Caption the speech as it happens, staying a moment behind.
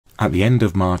At the end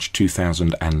of March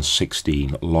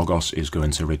 2016, Logos is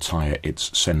going to retire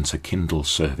its Send to Kindle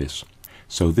service.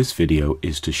 So this video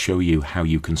is to show you how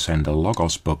you can send a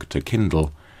Logos book to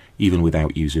Kindle even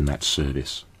without using that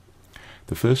service.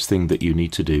 The first thing that you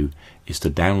need to do is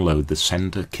to download the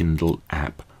Send to Kindle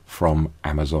app from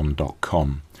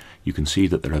Amazon.com. You can see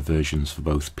that there are versions for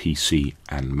both PC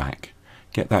and Mac.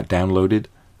 Get that downloaded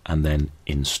and then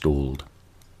installed.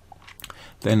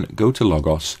 Then go to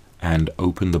Logos and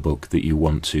open the book that you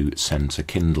want to send to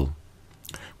Kindle.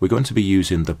 We're going to be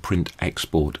using the print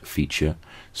export feature,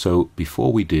 so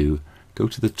before we do, go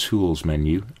to the Tools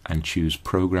menu and choose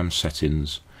Program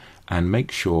Settings and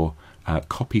make sure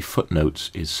Copy Footnotes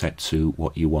is set to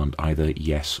what you want, either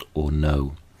yes or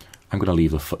no. I'm going to leave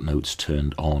the footnotes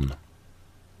turned on.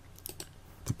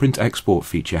 The print export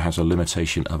feature has a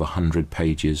limitation of 100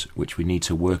 pages, which we need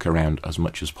to work around as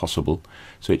much as possible,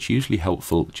 so it's usually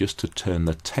helpful just to turn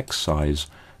the text size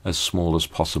as small as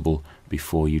possible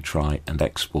before you try and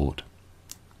export.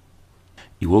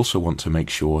 You also want to make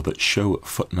sure that Show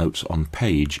Footnotes on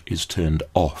Page is turned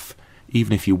off,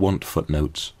 even if you want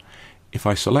footnotes. If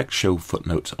I select Show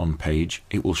Footnotes on Page,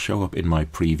 it will show up in my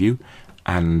preview,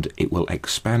 and it will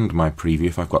expand my preview.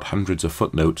 If I've got hundreds of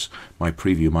footnotes, my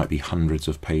preview might be hundreds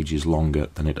of pages longer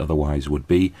than it otherwise would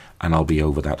be, and I'll be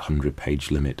over that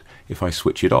 100-page limit. If I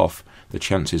switch it off, the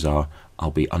chances are I'll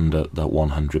be under the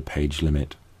 100-page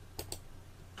limit.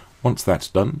 Once that's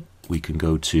done, we can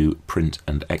go to Print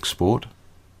and Export.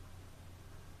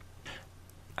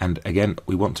 And again,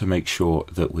 we want to make sure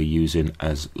that we're using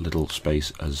as little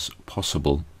space as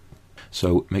possible.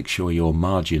 So make sure your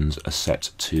margins are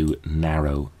set to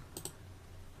narrow.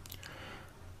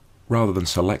 Rather than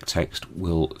select text,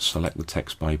 we'll select the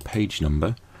text by page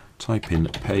number, type in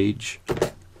page.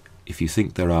 If you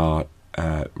think there are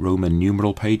Roman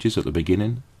numeral pages at the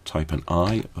beginning, type an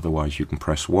I, otherwise you can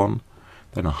press 1,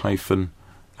 then a hyphen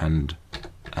and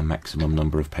a maximum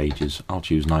number of pages. I'll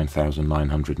choose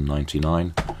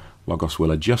 9,999. Logos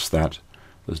will adjust that.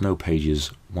 There's no pages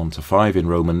 1 to 5 in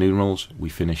Roman numerals. We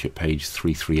finish at page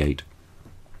 338.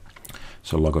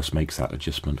 So Logos makes that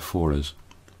adjustment for us.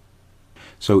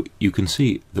 So you can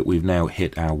see that we've now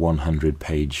hit our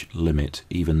 100-page limit,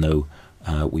 even though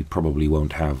we probably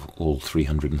won't have all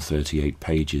 338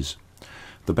 pages.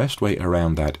 The best way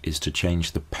around that is to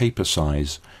change the paper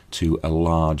size to a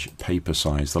large paper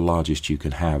size, the largest you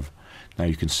can have. Now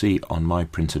you can see on my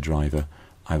printer driver,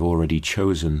 I've already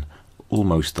chosen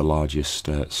almost the largest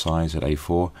size at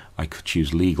A4. I could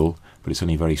choose legal, but it's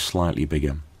only very slightly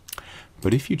bigger.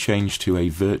 But if you change to a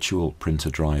virtual printer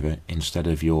driver instead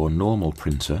of your normal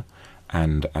printer,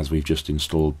 and as we've just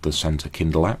installed the Send to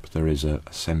Kindle app, there is a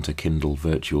Send to Kindle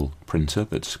virtual printer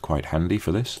that's quite handy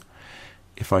for this.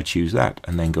 If I choose that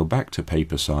and then go back to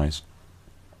paper size,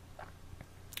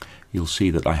 you'll see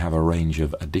that I have a range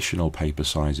of additional paper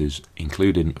sizes,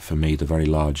 including for me the very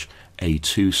large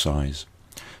A2 size.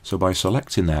 So by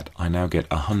selecting that, I now get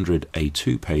 100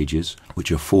 A2 pages,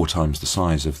 which are 4 times the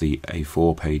size of the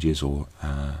A4 pages, or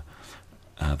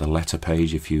the letter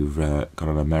page if you've got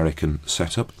an American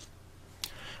setup,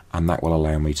 and that will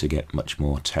allow me to get much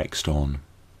more text on.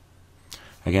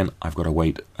 Again, I've got to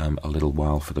wait a little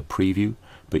while for the preview,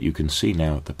 but you can see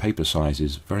now the paper size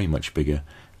is very much bigger,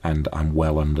 and I'm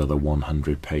well under the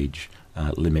 100-page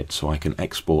limit, so I can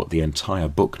export the entire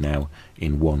book now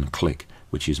in one click,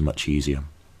 which is much easier.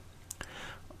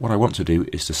 What I want to do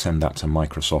is to send that to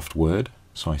Microsoft Word,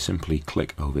 so I simply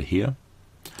click over here.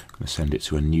 I'm going to send it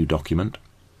to a new document.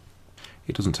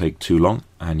 It doesn't take too long,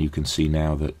 and you can see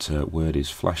now that Word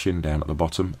is flashing down at the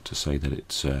bottom to say that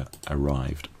it's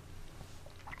arrived.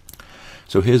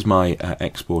 So here's my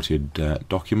exported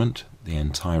document. The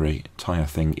entire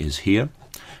thing is here.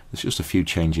 There's just a few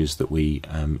changes that we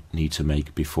need to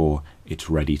make before it's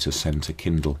ready to send to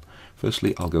Kindle.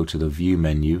 Firstly, I'll go to the View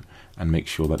menu and make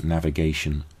sure that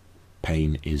navigation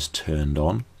pane is turned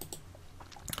on.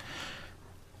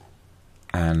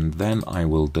 And then I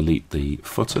will delete the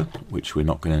footer, which we're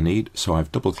not going to need. So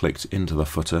I've double-clicked into the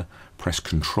footer, press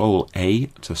Ctrl-A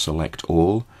to select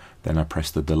all, then I press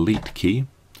the Delete key,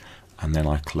 and then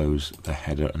I close the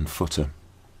header and footer.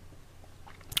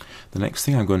 The next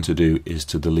thing I'm going to do is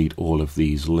to delete all of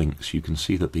these links. You can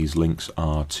see that these links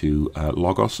are to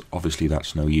Logos. Obviously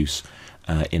that's no use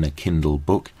in a Kindle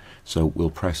book, so we'll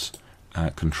press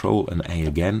Control and A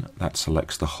again. That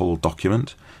selects the whole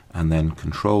document, and then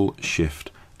Control, Shift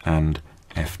and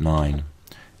F9.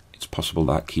 It's possible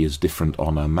that key is different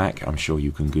on a Mac. I'm sure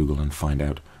you can Google and find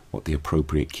out what the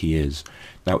appropriate key is.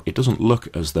 Now, it doesn't look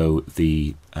as though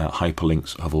the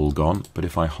hyperlinks have all gone, but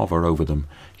if I hover over them,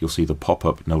 you'll see the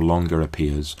pop-up no longer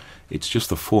appears. It's just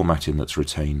the formatting that's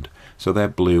retained. So they're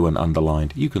blue and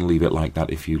underlined. You can leave it like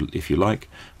that if you like,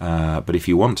 but if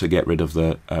you want to get rid of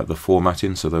the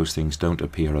formatting so those things don't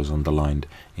appear as underlined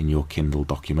in your Kindle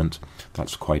document,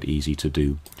 that's quite easy to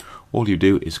do. All you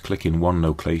do is click in one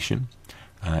location,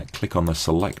 click on the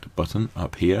Select button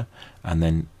up here, and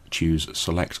then choose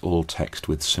Select all text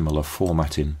with similar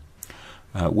formatting.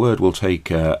 Word will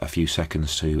take a few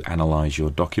seconds to analyze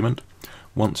your document.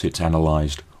 Once it's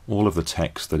analyzed, all of the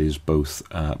text that is both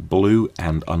blue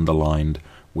and underlined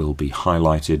will be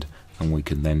highlighted, and we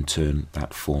can then turn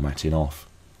that formatting off.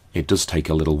 It does take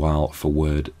a little while for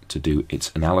Word to do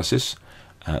its analysis.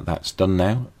 That's done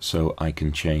now, so I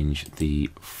can change the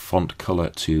font color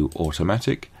to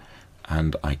automatic,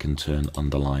 and I can turn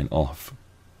underline off.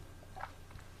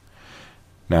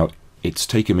 Now, it's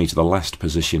taken me to the last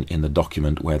position in the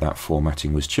document where that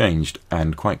formatting was changed,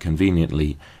 and quite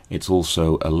conveniently it's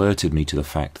also alerted me to the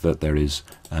fact that there is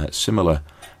similar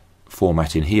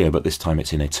formatting here, but this time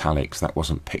it's in italics. That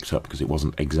wasn't picked up because it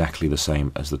wasn't exactly the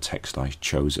same as the text I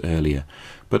chose earlier.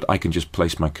 But I can just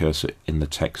place my cursor in the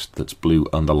text that's blue,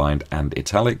 underlined and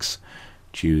italics,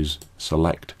 choose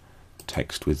Select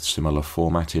text with similar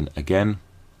formatting again,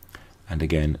 and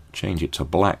again change it to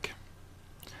black,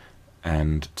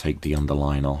 and take the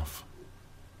underline off,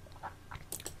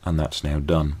 and that's now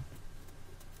done.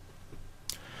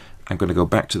 I'm going to go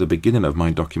back to the beginning of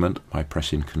my document by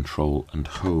pressing Control and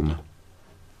Home.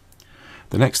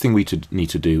 The next thing we need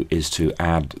to do is to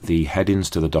add the headings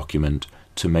to the document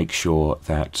to make sure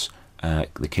that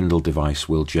the Kindle device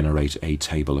will generate a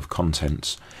table of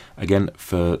contents. Again,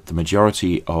 for the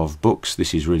majority of books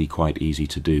this is really quite easy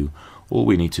to do. All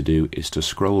we need to do is to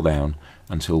scroll down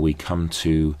until we come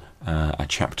to a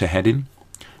chapter heading.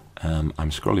 I'm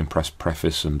scrolling past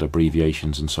preface and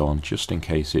abbreviations and so on, just in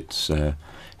case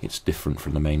it's different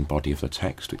from the main body of the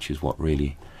text, which is what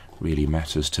really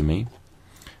matters to me.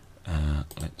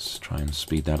 Let's try and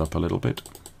speed that up a little bit.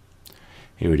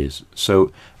 Here it is.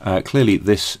 So clearly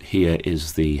this here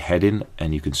is the heading,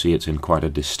 and you can see it's in quite a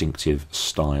distinctive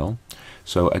style.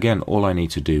 So again, all I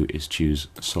need to do is choose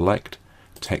Select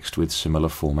text with similar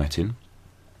formatting.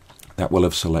 That will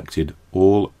have selected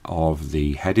all of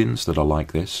the headings that are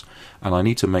like this, and I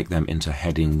need to make them into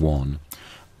heading 1.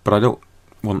 But I don't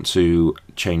want to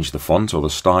change the font or the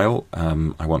style.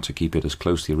 I want to keep it as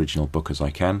close to the original book as I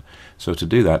can. So to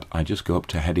do that, I just go up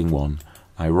to heading 1,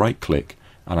 I right click,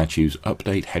 and I choose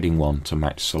Update Heading 1 to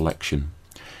match selection.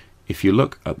 If you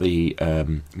look at the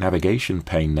navigation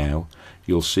pane now,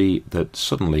 you'll see that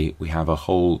suddenly we have a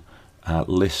whole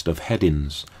list of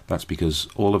headings. That's because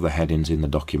all of the headings in the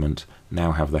document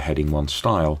now have the heading 1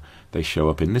 style. They show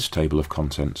up in this table of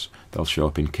contents. They'll show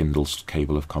up in Kindle's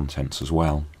table of contents as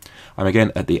well. I'm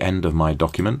again at the end of my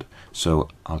document, so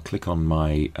I'll click on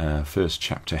my first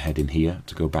chapter heading here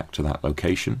to go back to that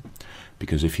location,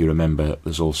 because if you remember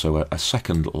there's also a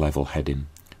second level heading.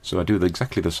 So I do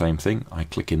exactly the same thing. I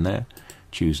click in there,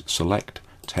 choose Select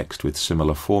text with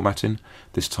similar formatting.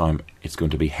 This time it's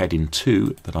going to be heading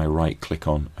 2 that I right click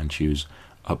on and choose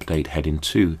Update Heading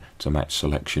 2 to match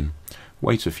selection.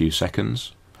 Wait a few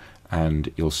seconds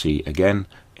and you'll see again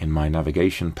in my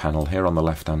navigation panel here on the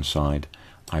left hand side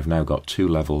I've now got 2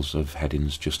 levels of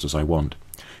headings just as I want.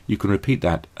 You can repeat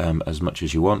that as much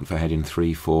as you want for heading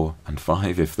 3, 4 and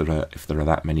 5 if there are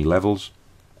that many levels,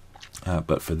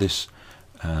 but for this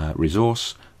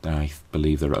resource I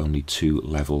believe there are only 2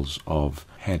 levels of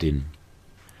heading.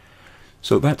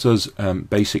 So that's us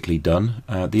basically done.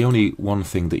 The only one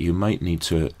thing that you might need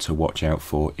to watch out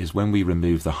for is when we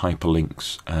remove the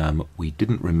hyperlinks, we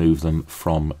didn't remove them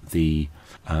from the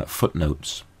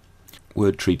footnotes.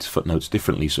 Word treats footnotes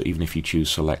differently, so even if you choose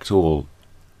Select All,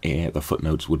 the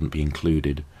footnotes wouldn't be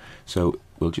included. So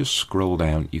we'll just scroll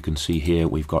down. You can see here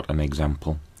we've got an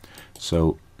example.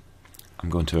 So I'm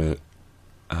going to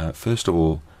first of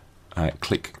all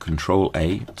click Control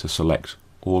A to select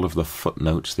all of the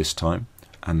footnotes this time,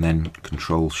 and then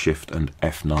Control Shift and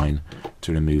F9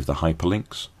 to remove the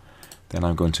hyperlinks. Then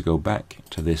I'm going to go back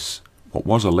to this, what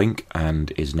was a link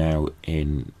and is now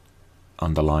in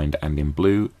underlined and in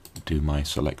blue, do my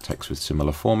select text with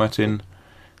similar formatting,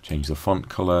 change the font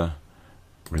color,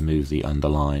 remove the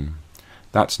underline.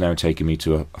 That's now taken me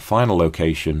to a final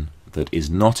location that is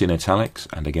not in italics,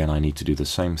 and again I need to do the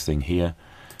same thing here.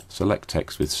 Select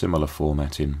text with similar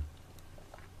formatting,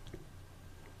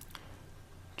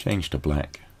 change to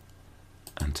black,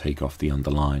 and take off the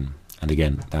underline. And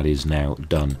again, that is now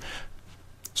done.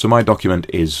 So my document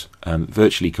is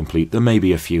virtually complete. There may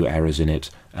be a few errors in it.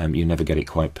 You never get it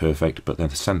quite perfect, but the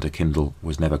Center Kindle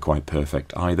was never quite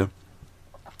perfect either.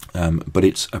 But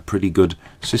it's a pretty good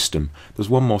system. There's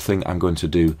one more thing I'm going to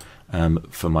do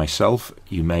for myself.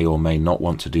 You may or may not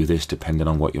want to do this depending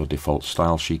on what your default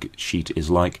style sheet is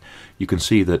like. You can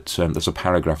see that there's a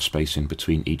paragraph space in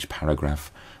between each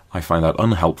paragraph. I find that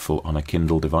unhelpful on a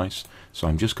Kindle device, so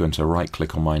I'm just going to right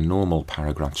click on my normal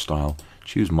paragraph style,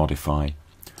 choose Modify,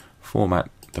 format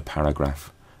the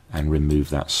paragraph and remove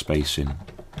that spacing.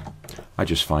 I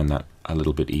just find that a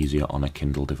little bit easier on a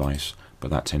Kindle device, but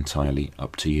that's entirely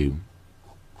up to you.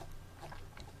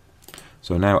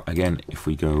 So now again, if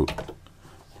we go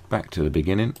back to the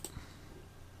beginning,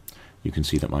 you can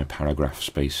see that my paragraph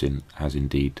spacing has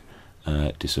indeed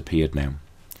disappeared now.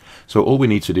 So all we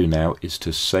need to do now is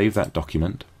to save that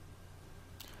document.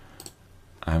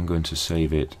 I'm going to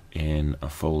save it in a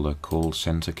folder called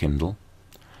Center Kindle,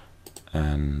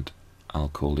 and I'll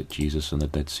call it Jesus and the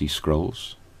Dead Sea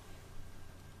Scrolls.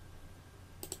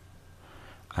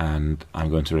 And I'm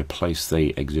going to replace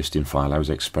the existing file. I was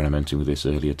experimenting with this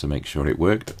earlier to make sure it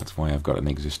worked. That's why I've got an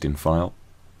existing file.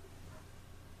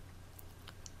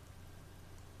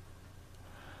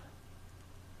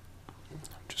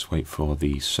 Just wait for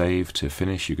the save to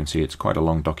finish. You can see it's quite a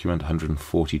long document,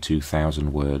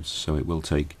 142,000 words, so it will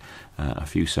take a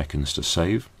few seconds to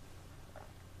save.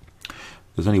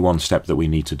 There's only one step that we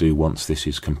need to do once this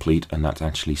is complete, and that's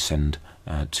actually send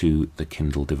to the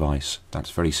Kindle device. That's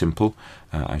very simple,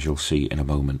 as you'll see in a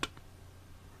moment.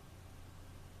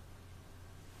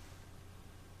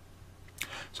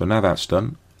 So now that's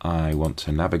done, I want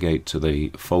to navigate to the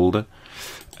folder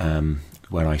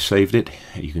where I saved it.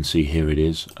 You can see here it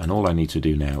is, and all I need to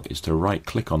do now is to right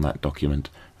click on that document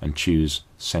and choose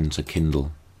Send to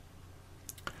Kindle.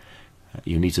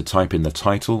 You need to type in the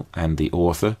title and the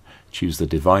author, choose the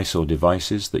device or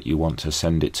devices that you want to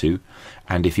send it to,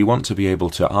 and if you want to be able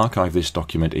to archive this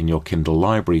document in your Kindle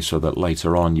library so that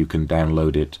later on you can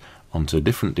download it onto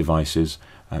different devices,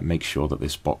 make sure that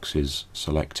this box is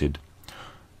selected.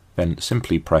 Then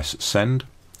simply press send.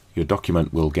 Your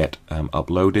document will get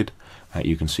uploaded.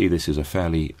 You can see this is a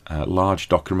fairly large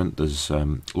document. There's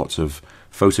lots of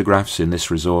photographs in this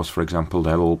resource, for example.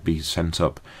 They'll all be sent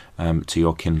up to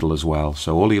your Kindle as well.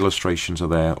 So all the illustrations are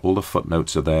there, all the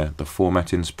footnotes are there, the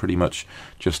formatting's pretty much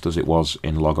just as it was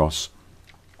in Logos.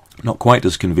 Not quite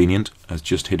as convenient as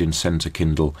just hitting Send to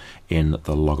Kindle in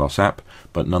the Logos app,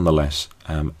 but nonetheless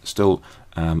still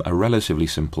a relatively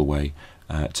simple way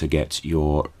to get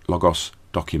your Logos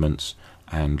documents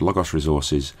and Logos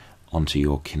resources onto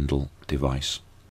your Kindle device.